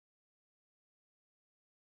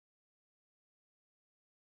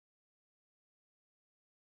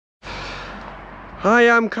Hi,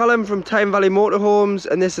 I'm Callum from Tyne Valley Motorhomes,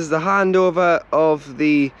 and this is the handover of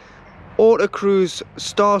the Autocruise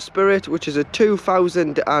Starspirit, which is a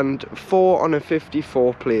 2004 on a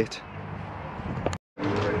 54 plate.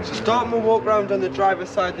 So starting my walk around on the driver's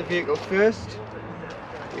side of the vehicle first.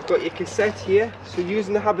 You've got your cassette here, so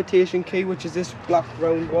using the habitation key, which is this black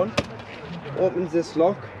round one, opens this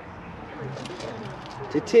lock.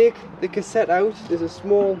 To take the cassette out, there's a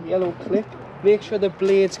small yellow clip. Make sure the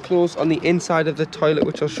blade's closed on the inside of the toilet,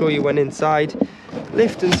 which I'll show you when inside.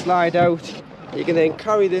 Lift and slide out. You can then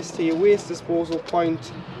carry this to your waste disposal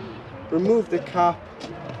point, remove the cap,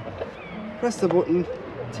 press the button,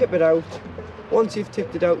 tip it out. Once you've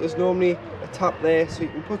tipped it out, there's normally a tap there, so you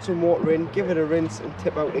can put some water in, give it a rinse and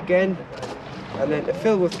tip out again. And then to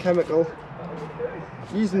fill with chemical,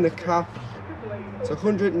 using the cap, it's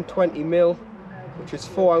 120 ml, which is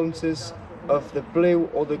 4 ounces of the blue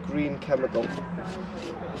or the green chemical.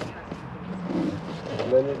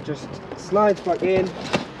 And then it just slides back in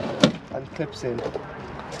and clips in.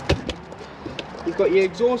 You've got your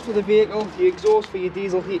exhaust for the vehicle, your exhaust for your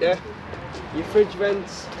diesel heater, your fridge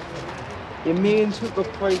vents, your mains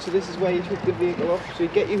hookup point, so this is where you hook the vehicle up. So you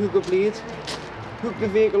get your hookup lead, hook the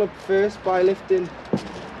vehicle up first by lifting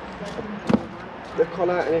the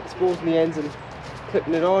collar and exposing the ends and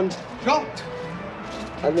clipping it on.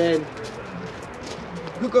 And then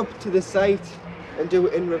hook up to the site and do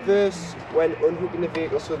it in reverse when unhooking the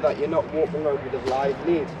vehicle, so that you're not walking around with a live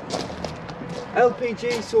lead.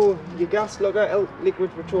 LPG, so your gas lugger,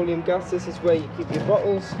 liquid petroleum gas, this is where you keep your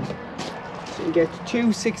bottles. So you get 2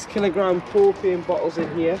 6-kilogram propane bottles in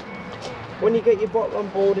here. When you get your bottle on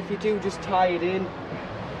board, if you do, just tie it in,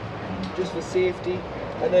 just for safety.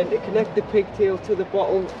 And then to connect the pigtail to the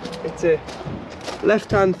bottle, it's a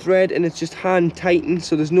left-hand thread and it's just hand tightened,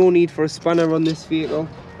 so there's no need for a spanner on this vehicle.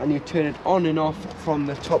 And you turn it on and off from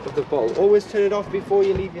the top of the bottle. Always turn it off before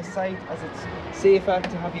you leave your site, as it's safer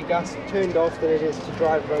to have your gas turned off than it is to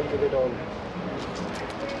drive around with it on.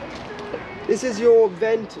 This is your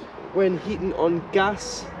vent when heating on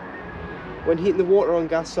gas. When heating the water on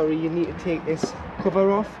gas, sorry, you need to take this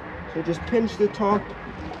cover off. So just pinch the top,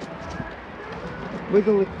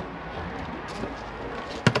 wiggle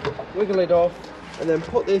it off, and then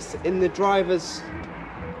put this in the driver's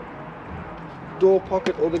door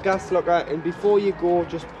pocket or the gas locker, and before you go,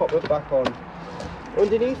 just pop it back on.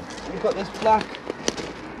 Underneath, you've got this black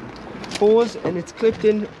hose, and it's clipped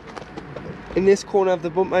in this corner of the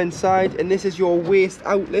bumper inside, and this is your waste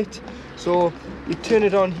outlet. So you turn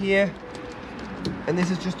it on here, and this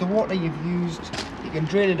is just the water you've used. You can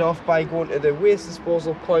drain it off by going to the waste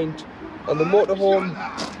disposal point on the motorhome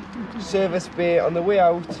service bay on the way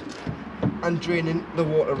out and draining the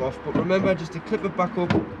water off. But remember just to clip it back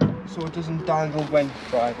up so it doesn't dangle when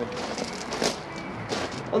driving.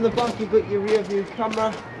 On the back you've got your rear view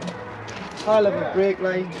camera, high level brake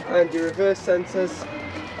light and your reverse sensors,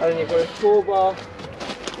 and then you've got a tow bar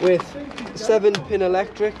with 7-pin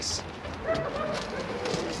electrics.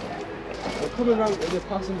 We're coming around to the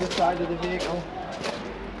passenger side of the vehicle.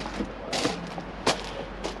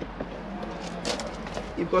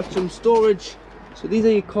 You've got some storage, so these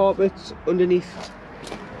are your carpets underneath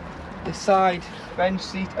the side bench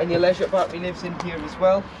seat, and your leisure battery lives in here as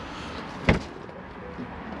well.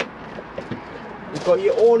 You've got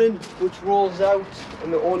your awning which rolls out,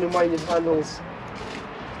 and the awning winding handles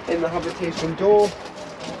in the habitation door,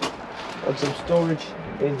 and some storage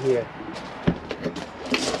in here.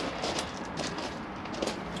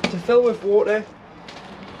 To fill with water,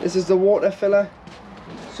 this is the water filler.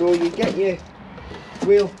 So you get your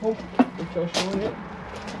wheel pump, which I'll show you.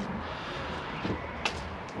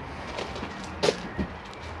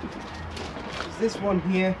 There's this one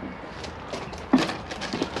here.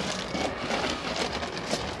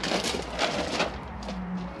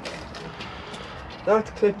 That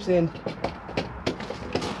clips in.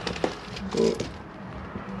 So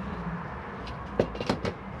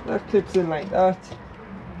that clips in like that.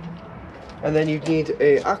 And then you need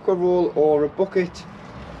a aqua roll or a bucket.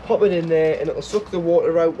 Pop it in there and it'll suck the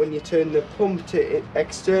water out when you turn the pump to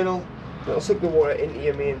external. It'll suck the water into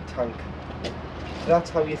your main tank. So that's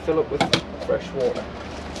how you fill up with fresh water.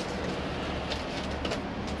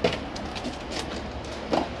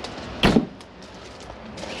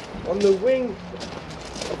 On the wing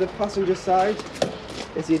of the passenger side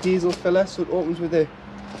is your diesel filler, so it opens with a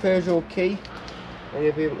Peugeot key and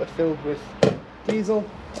you'll be able to fill with diesel.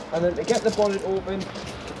 And then to get the bonnet open,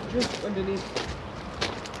 just underneath,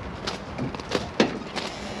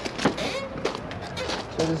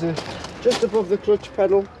 so there's just above the clutch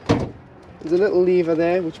pedal, there's a little lever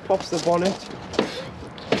there which pops the bonnet.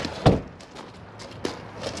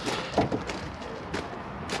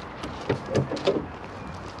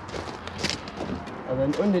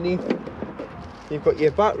 and underneath you've got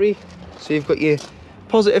your battery. So you've got your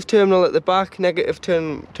positive terminal at the back, negative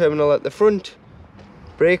terminal at the front,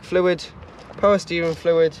 brake fluid, power steering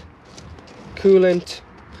fluid, coolant,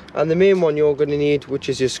 and the main one you're going to need, which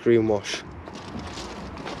is your screen wash.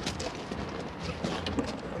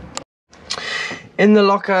 In the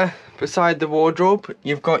locker beside the wardrobe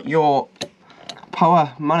you've got your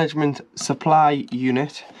power management supply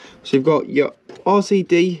unit. So you've got your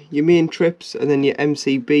RCD, your main trips, and then your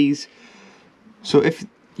MCBs. So if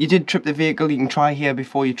you did trip the vehicle, you can try here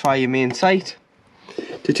before you try your main sight.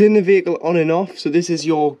 To turn the vehicle on and off, so this is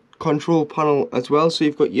your control panel as well. So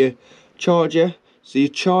you've got your charger. So your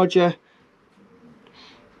charger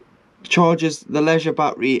charges the leisure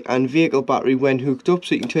battery and vehicle battery when hooked up,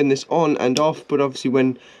 so you can turn this on and off, but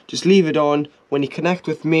obviously just leave it on. When you connect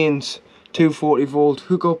with mains 240 volt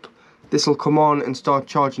hookup, this will come on and start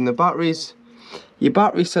charging the batteries. Your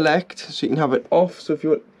battery select, so you can have it off, so if you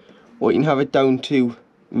want, or you can have it down to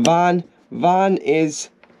van. Van is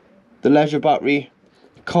the leisure battery,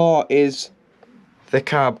 car is the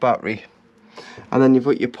carb battery. And then you've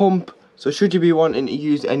got your pump, so should you be wanting to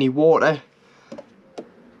use any water,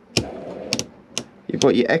 you've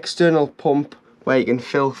got your external pump where you can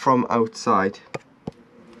fill from outside.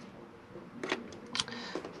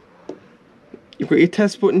 You've got your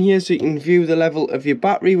test button here, so you can view the level of your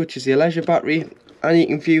battery, which is your leisure battery, and you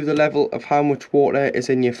can view the level of how much water is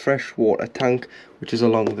in your fresh water tank, which is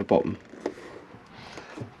along the bottom.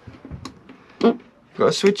 You've got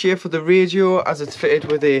a switch here for the radio, as it's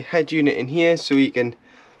fitted with a head unit in here, so you can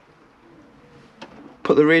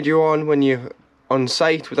put the radio on when you're on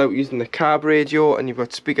site without using the carb radio, and you've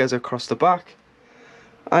got speakers across the back,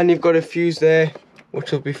 and you've got a fuse there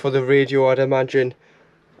which will be for the radio, I'd imagine,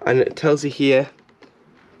 and it tells you here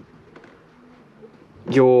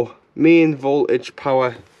your main voltage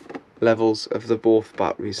power levels of the both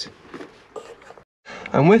batteries.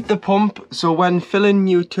 And with the pump, so when filling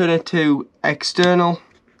you turn it to external,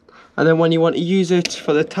 and then when you want to use it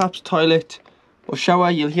for the taps, toilet or shower,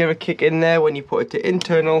 you'll hear a kick in there when you put it to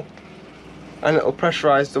internal, and it'll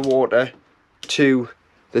pressurize the water to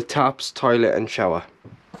the taps, toilet and shower.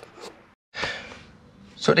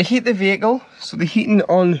 So to heat the vehicle, so the heating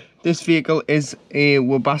on this vehicle is a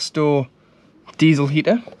Webasto diesel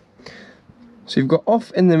heater. So you've got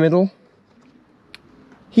off in the middle,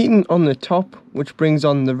 heating on the top, which brings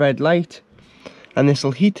on the red light, and this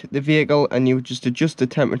will heat the vehicle, and you just adjust the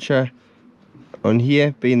temperature on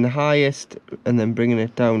here being the highest and then bringing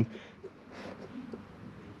it down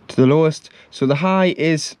to the lowest. So the high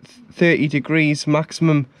is 30 degrees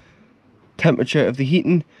maximum temperature of the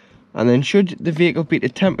heating, and then should the vehicle beat the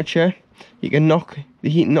temperature, you can knock the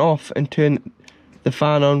heating off and turn the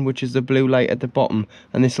fan on, which is the blue light at the bottom,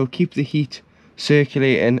 and this will keep the heat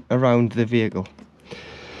circulating around the vehicle.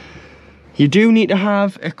 You do need to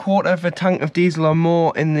have a quarter of a tank of diesel or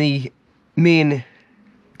more in the main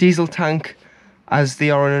diesel tank, as they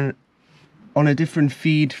are on a different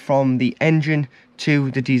feed from the engine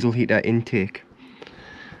to the diesel heater intake.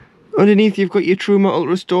 Underneath you've got your Truma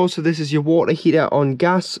Ultra Store, so this is your water heater on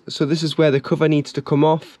gas. So this is where the cover needs to come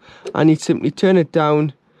off, and you simply turn it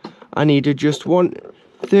down and you adjust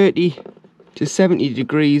 30 to 70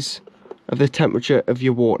 degrees of the temperature of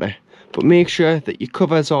your water. But make sure that your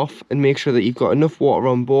cover's off, and make sure that you've got enough water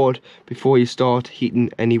on board before you start heating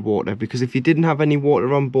any water, because if you didn't have any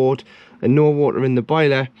water on board and no water in the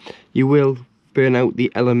boiler, you will burn out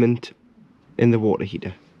the element in the water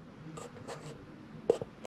heater.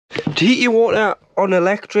 To heat your water on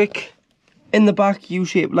electric, in the back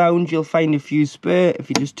U-shaped lounge you'll find a fuse spare. If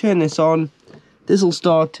you just turn this on, this will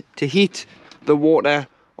start to heat the water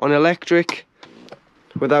on electric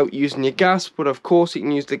without using your gas, but of course you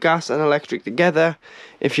can use the gas and electric together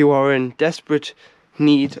if you are in desperate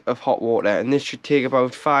need of hot water, and this should take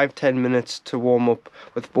about 5-10 minutes to warm up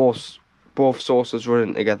with both sources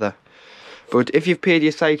running together. But if you've paid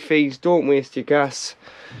your site fees, don't waste your gas,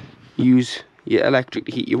 use your electric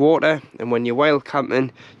to heat your water. And when you're wild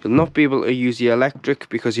camping, you'll not be able to use your electric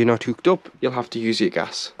because you're not hooked up, you'll have to use your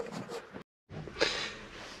gas.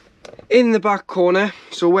 In the back corner,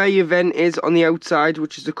 so where your vent is on the outside,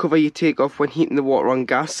 which is the cover you take off when heating the water on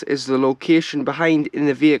gas, is the location behind in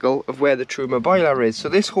the vehicle of where the Truma boiler is. So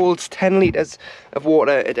this holds 10 litres of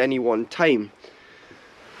water at any one time,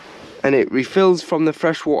 and it refills from the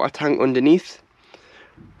freshwater tank underneath.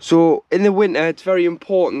 So in the winter it's very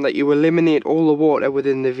important that you eliminate all the water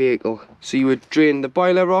within the vehicle. So you would drain the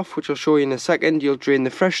boiler off, which I'll show you in a second. You'll drain the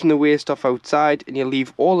fresh and the waste off outside, and you'll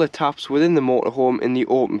leave all the taps within the motorhome in the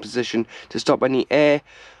open position to stop any air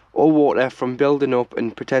or water from building up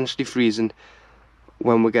and potentially freezing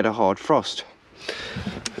when we get a hard frost.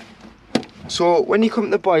 So when you come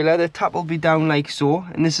to the boiler, the tap will be down like so,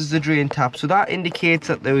 and this is the drain tap. So that indicates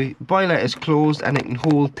that the boiler is closed and it can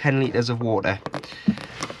hold 10 litres of water.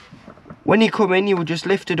 When you come in, you will just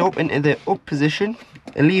lift it up into the up position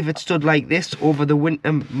and leave it stood like this over the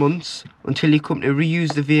winter months until you come to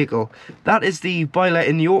reuse the vehicle. That is the boiler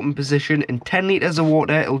in the open position, and 10 litres of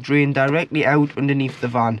water will drain directly out underneath the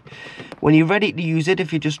van. When you're ready to use it,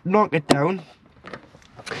 if you just knock it down,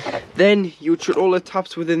 then you would shut all the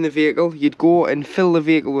taps within the vehicle. You'd go and fill the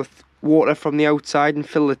vehicle with water from the outside and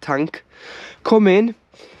fill the tank. Come in,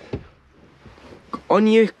 on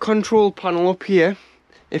your control panel up here,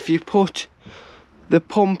 if you put the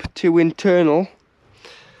pump to internal,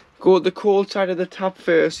 go to the cold side of the tap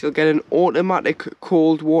first, you'll get an automatic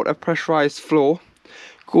cold water pressurised flow.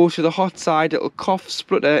 Go to the hot side, it'll cough,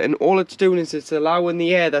 splutter, and all it's doing is it's allowing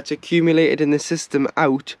the air that's accumulated in the system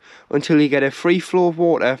out until you get a free flow of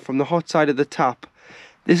water from the hot side of the tap.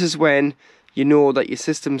 This is when you know that your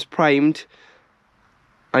system's primed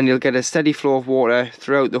and you'll get a steady flow of water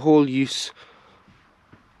throughout the whole use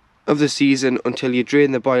of the season until you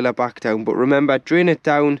drain the boiler back down. But remember, drain it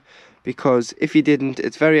down, because if you didn't,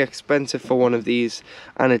 it's very expensive for one of these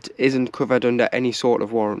and it isn't covered under any sort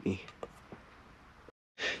of warranty.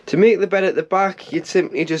 To make the bed at the back, you'd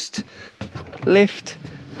simply just lift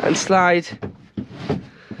and slide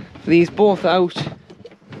these both out,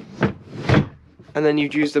 and then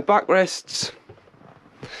you'd use the backrests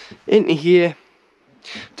into here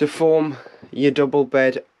to form your double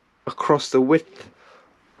bed across the width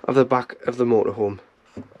of the back of the motorhome.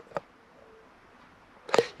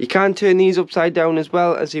 You can turn these upside down as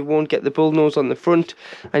well, as you won't get the bullnose on the front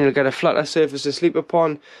and you'll get a flatter surface to sleep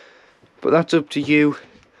upon, but that's up to you.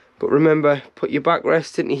 But remember, put your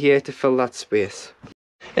backrest into here to fill that space.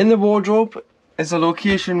 In the wardrobe is a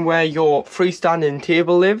location where your freestanding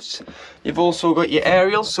table lives. You've also got your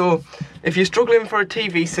aerial, so if you're struggling for a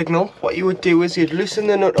TV signal, what you would do is you'd loosen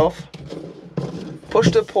the nut off,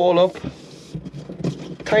 push the pole up,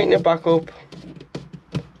 tighten it back up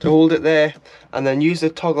to hold it there, and then use the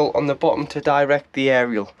toggle on the bottom to direct the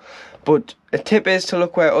aerial. But a tip is to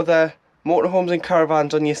look where other motorhomes and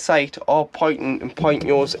caravans on your site are pointing, and point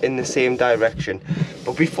yours in the same direction.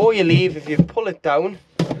 But before you leave, if you pull it down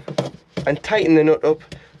and tighten the nut up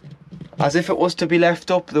as if it was to be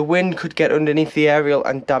left up, the wind could get underneath the aerial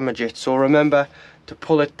and damage it. So remember to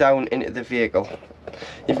pull it down into the vehicle.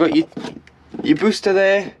 You've got your booster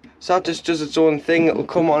there, so that just does its own thing. It'll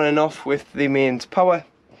come on and off with the mains power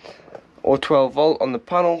or 12 volt on the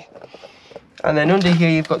panel. And then under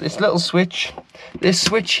here you've got this little switch. This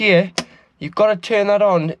switch here, you've got to turn that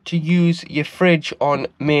on to use your fridge on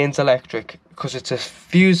mains electric, because it's a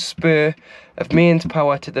fuse spur of mains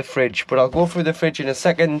power to the fridge. But I'll go through the fridge in a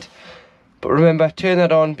second. But remember, turn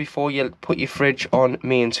that on before you put your fridge on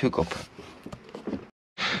mains hookup.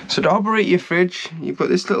 So to operate your fridge, you've got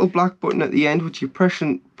this little black button at the end which you press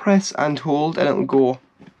and hold, and it'll go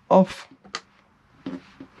off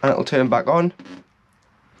and it'll turn back on.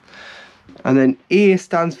 And then A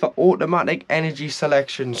stands for automatic energy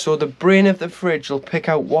selection. So the brain of the fridge will pick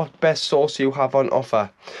out what best source you have on offer.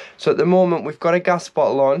 So at the moment we've got a gas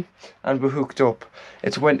bottle on and we're hooked up.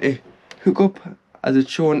 It's when to hook up, as it's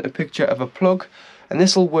shown a picture of a plug, and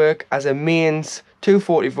this will work as a mains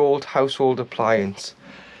 240 volt household appliance.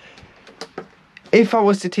 If I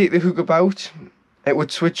was to take the hookup out, it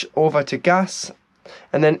would switch over to gas,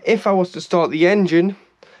 and then if I was to start the engine,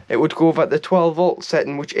 it would go over at the 12 volt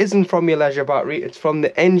setting, which isn't from your leisure battery, it's from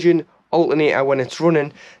the engine alternator. When it's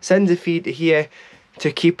running, sends a feed to here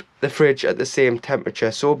to keep the fridge at the same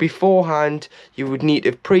temperature. So beforehand you would need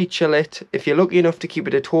to pre-chill it. If you're lucky enough to keep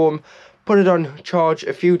it at home, put it on charge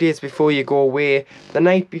a few days before you go away.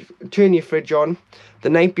 Turn your fridge on the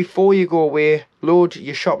night before you go away, load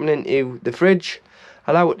your shopping into the fridge,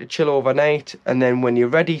 allow it to chill overnight, and then when you're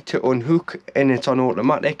ready to unhook and it's on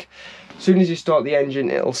automatic, as soon as you start the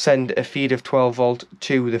engine, it'll send a feed of 12 volt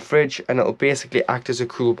to the fridge, and it'll basically act as a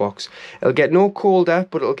cool box. It'll get no colder,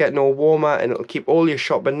 but it'll get no warmer, and it'll keep all your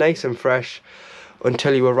shopping nice and fresh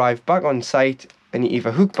until you arrive back on site and you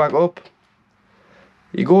either hook back up,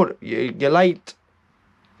 you're going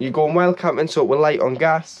wild camping, so it will light on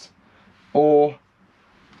gas, or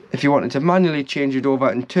if you wanted to manually change it over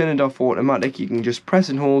and turn it off automatic, you can just press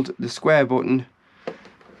and hold the square button.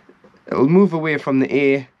 It'll move away from the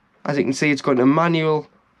A. As you can see, it's got a manual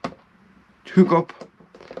hookup,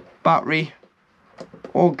 battery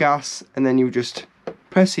or gas, and then you just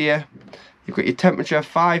press here. You've got your temperature,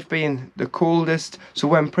 5 being the coldest, so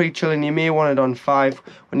when pre-chilling you may want it on 5.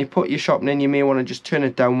 When you put your shopping in, you may want to just turn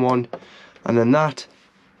it down 1, and then that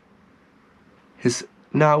is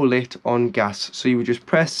now lit on gas. So you would just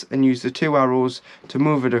press and use the 2 arrows to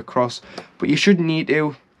move it across, but you shouldn't need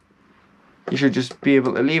to. You should just be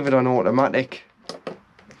able to leave it on automatic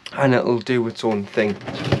and it'll do its own thing.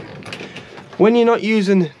 When you're not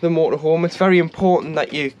using the motorhome, it's very important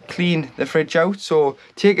that you clean the fridge out. So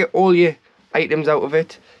take all your items out of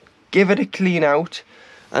it, give it a clean out,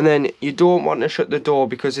 and then you don't want to shut the door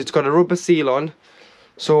because it's got a rubber seal on.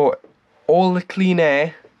 So all the clean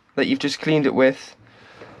air that you've just cleaned it with,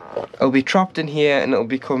 it'll be trapped in here and it'll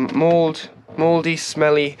become moldy,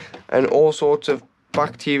 smelly, and all sorts of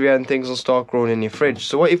bacteria and things will start growing in your fridge.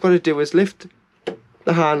 So what you've got to do is lift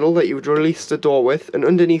the handle that you would release the door with, and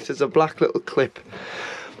underneath there's a black little clip.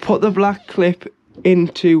 Put the black clip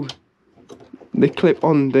into the clip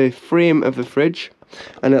on the frame of the fridge,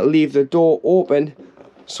 and it'll leave the door open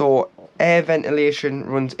so air ventilation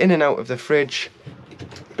runs in and out of the fridge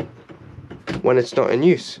when it's not in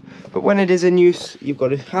use. But when it is in use, you've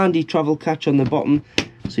got a handy travel catch on the bottom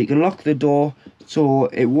so you can lock the door so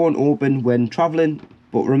it won't open when traveling.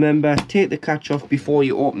 But remember, take the catch off before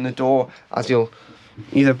you open the door, as you'll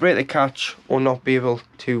either break the catch or not be able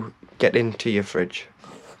to get into your fridge.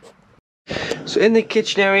 So in the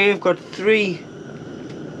kitchen area, you've got 3,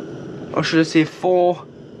 or should I say 4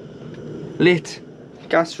 lit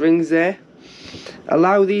gas rings there.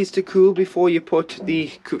 Allow these to cool before you put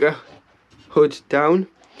the cooker hood down.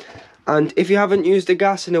 And if you haven't used the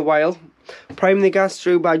gas in a while, prime the gas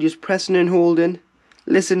through by just pressing and holding,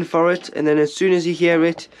 listen for it, and then as soon as you hear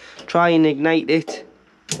it, try and ignite it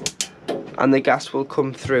and the gas will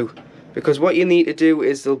come through. Because what you need to do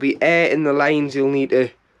is there'll be air in the lines, you'll need to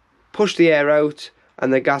push the air out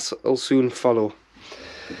and the gas will soon follow.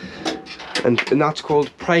 And that's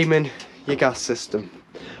called priming your gas system.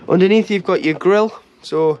 Underneath you've got your grill,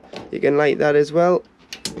 so you can light that as well.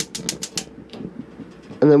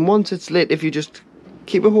 And then once it's lit, if you just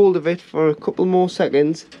keep a hold of it for a couple more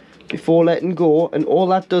seconds before letting go, and all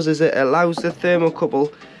that does is it allows the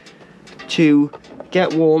thermocouple to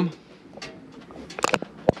get warm,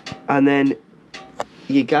 and then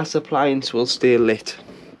your gas appliance will stay lit.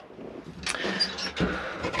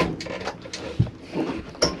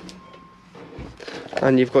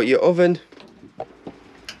 And you've got your oven.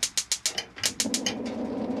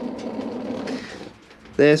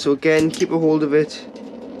 There, so again, keep a hold of it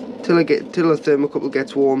till the thermocouple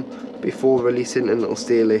gets warm before releasing, and it'll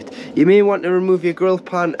stay lit. You may want to remove your grill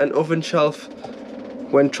pan and oven shelf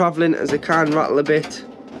when travelling, as it can rattle a bit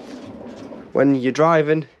when you're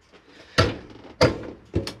driving.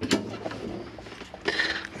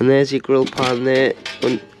 And there's your grill pan there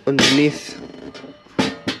underneath.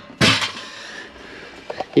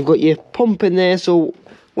 You've got your pump in there, so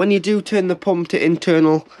when you do turn the pump to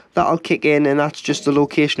internal, that'll kick in, and that's just the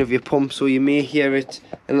location of your pump, so you may hear it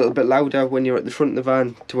a little bit louder when you're at the front of the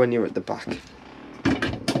van to when you're at the back.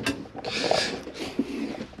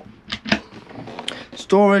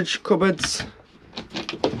 Storage cupboards.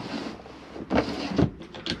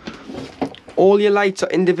 All your lights are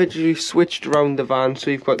individually switched around the van,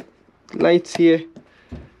 so you've got lights here,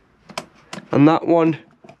 and that one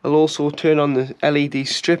will also turn on the LED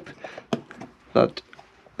strip that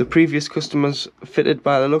the previous customers fitted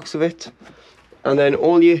by the looks of it. And then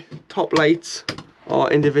all your top lights are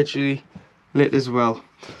individually lit as well,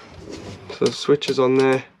 so switches on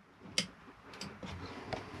there,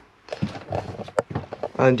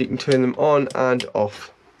 and you can turn them on and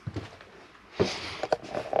off.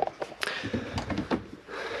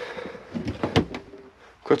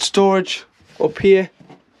 Got storage up here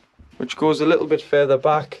which goes a little bit further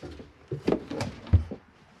back.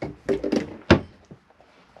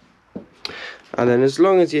 And then as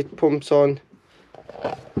long as your pump's on,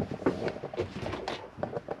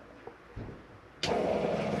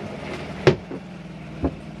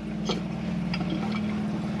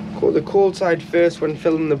 go the cold side first when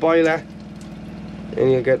filling the boiler,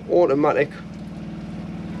 and you'll get automatic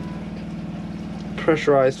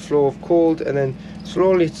pressurized flow of cold, and then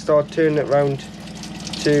slowly start turning it round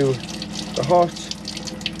to the hot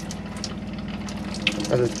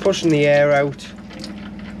as it's pushing the air out,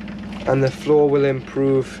 and the flow will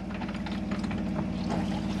improve.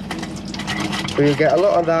 So you'll get a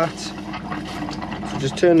lot of that. So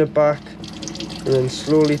just turn it back and then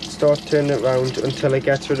slowly start turning it round until it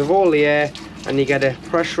gets rid of all the air, and you get a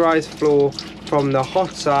pressurized flow from the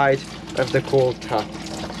hot side of the cold tap,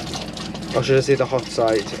 or should I say the hot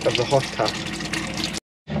side of the hot tap.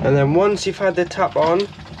 And then once you've had the tap on,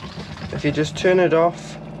 if you just turn it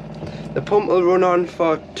off, the pump will run on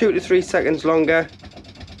for 2 to 3 seconds longer,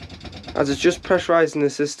 as it's just pressurizing the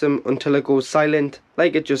system until it goes silent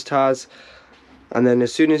like it just has, and then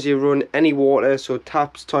as soon as you run any water, so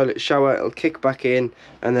taps, toilet, shower, it'll kick back in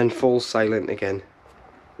and then falls silent again.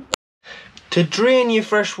 To drain your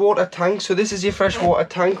freshwater tank, so this is your freshwater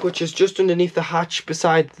tank, which is just underneath the hatch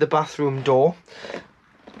beside the bathroom door,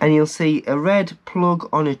 and you'll see a red plug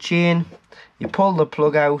on a chain. You pull the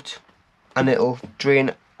plug out and it'll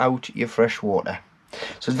drain out your fresh water.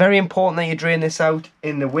 So it's very important that you drain this out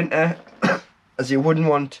in the winter as you wouldn't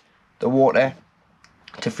want the water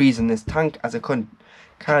to freeze in this tank, as it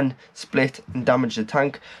can split and damage the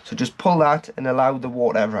tank. So just pull that and allow the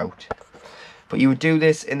water out. But you would do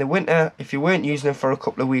this in the winter if you weren't using it for a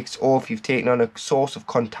couple of weeks, or if you've taken on a source of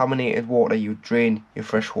contaminated water, you would drain your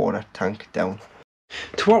freshwater tank down.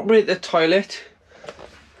 To operate the toilet,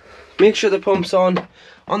 make sure the pump's on.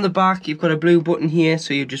 On the back you've got a blue button here,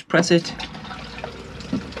 so you just press it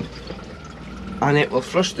and it will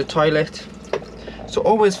flush the toilet. So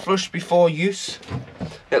always flush before use.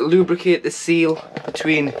 It'll lubricate the seal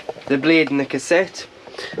between the blade and the cassette.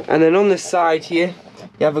 And then on the side here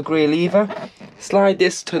you have a grey lever. Slide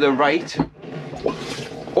this to the right,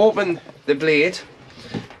 open the blade,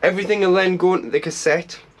 everything will then go into the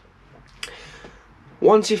cassette.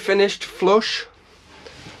 Once you've finished, flush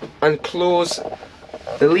and close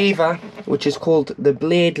the lever, which is called the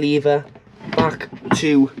blade lever, back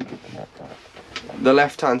to the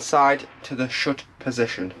left hand side to the shut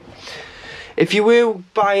position. If you were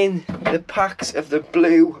buying the packs of the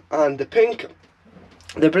blue and the pink,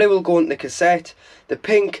 the blue will go into the cassette, the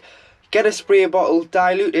pink, get a spray bottle,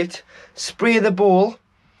 dilute it, spray the bowl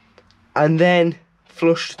and then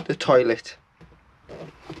flush the toilet,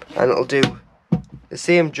 and it'll do the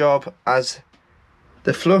same job as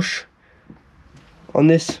the flush on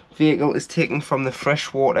this vehicle is taken from the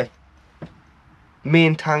freshwater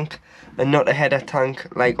main tank and not a header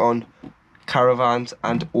tank like on caravans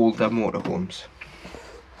and older motorhomes.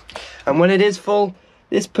 And when it is full,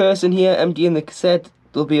 this person here emptying the cassette,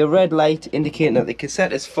 there'll be a red light indicating that the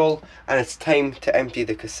cassette is full and it's time to empty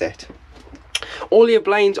the cassette. All your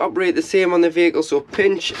blinds operate the same on the vehicle, so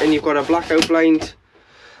pinch and you've got a blackout blind,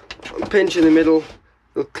 pinch in the middle,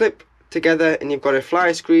 they'll clip together and you've got a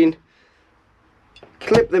fly screen,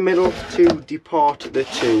 clip the middle to depart the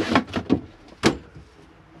two.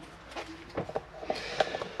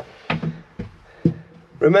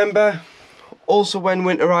 Remember, also when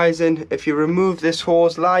winterizing, if you remove this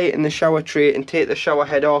hose, lie it in the shower tray and take the shower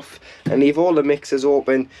head off and leave all the mixers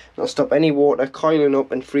open, it'll stop any water coiling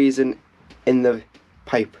up and freezing in the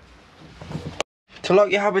pipe. To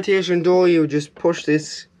lock your habitation door, you just push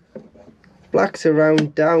this black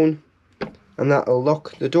surround down and that'll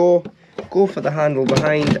lock the door. Go for the handle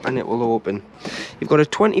behind and it will open. You've got a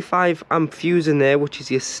 25 amp fuse in there, which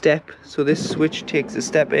is your step, so this switch takes a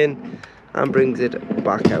step in and brings it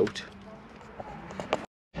back out.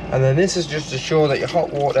 And then this is just to show that your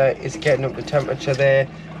hot water is getting up to temperature there,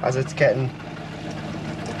 as it's getting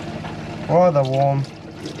rather warm.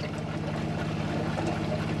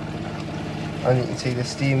 And you can see the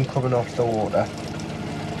steam coming off the water.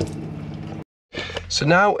 So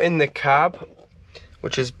now in the cab,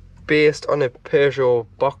 which is based on a Peugeot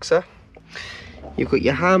Boxer, you've got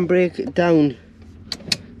your handbrake down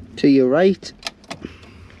to your right,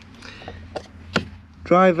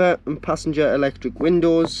 driver and passenger electric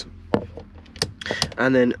windows,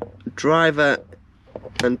 and then driver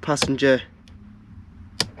and passenger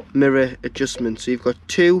mirror adjustments. So you've got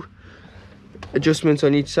two adjustments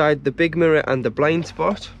on each side, the big mirror and the blind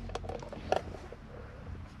spot.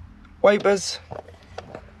 Wipers,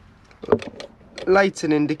 lights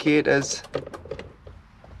and indicators.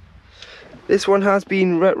 This one has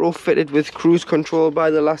been retrofitted with cruise control by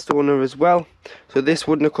the last owner as well, so this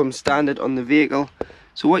wouldn't have come standard on the vehicle.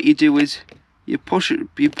 So what you do is you pull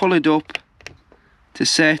it up to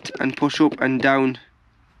set and push up and down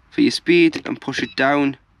for your speed, and push it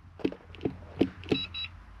down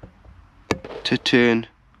to turn,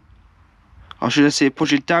 or should I say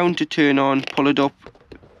push it down to turn on, pull it up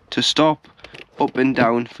to stop, up and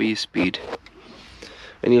down for your speed.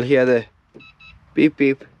 And you'll hear the beep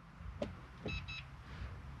beep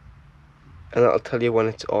and that'll tell you when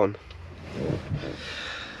it's on.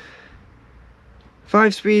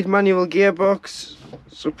 5-speed manual gearbox,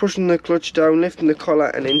 so pushing the clutch down, lifting the collar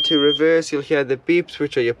and into reverse, you'll hear the beeps,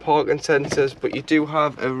 which are your parking sensors, but you do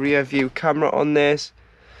have a rear view camera on there, so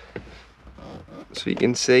you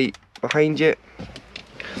can see behind you.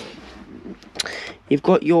 You've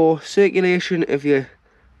got your circulation of your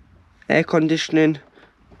air conditioning,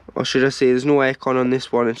 or should I say there's no aircon on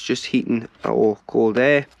this one, it's just heating or cold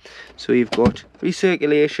air. So you've got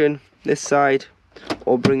recirculation this side,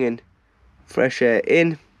 or bringing fresh air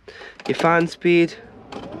in. Your fan speed,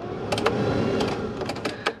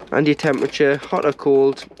 and your temperature, hot or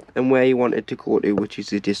cold, and where you want it to go to, which is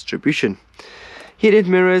the distribution. Heated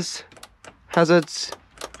mirrors, hazards,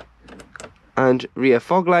 and rear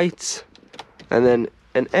fog lights, and then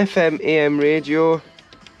an FM AM radio.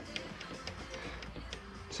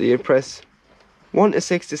 So you press 1 to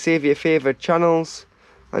 6 to save your favourite channels,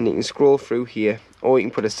 and you can scroll through here, or you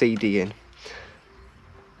can put a CD in.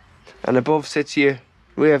 And above sits your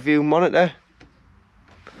rear view monitor,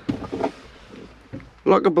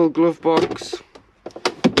 lockable glove box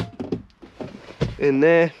in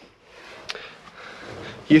there.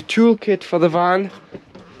 Your toolkit for the van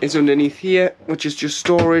is underneath here, which is just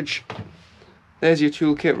storage. There's your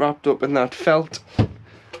toolkit wrapped up in that felt,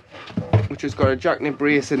 which has got a jackknip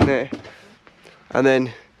brace in there. And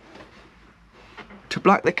then to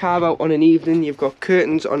black the cab out on an evening, you've got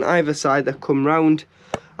curtains on either side that come round,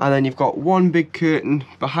 and then you've got one big curtain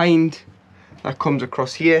behind that comes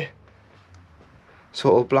across here, so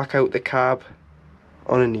it'll black out the cab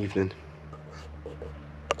on an evening.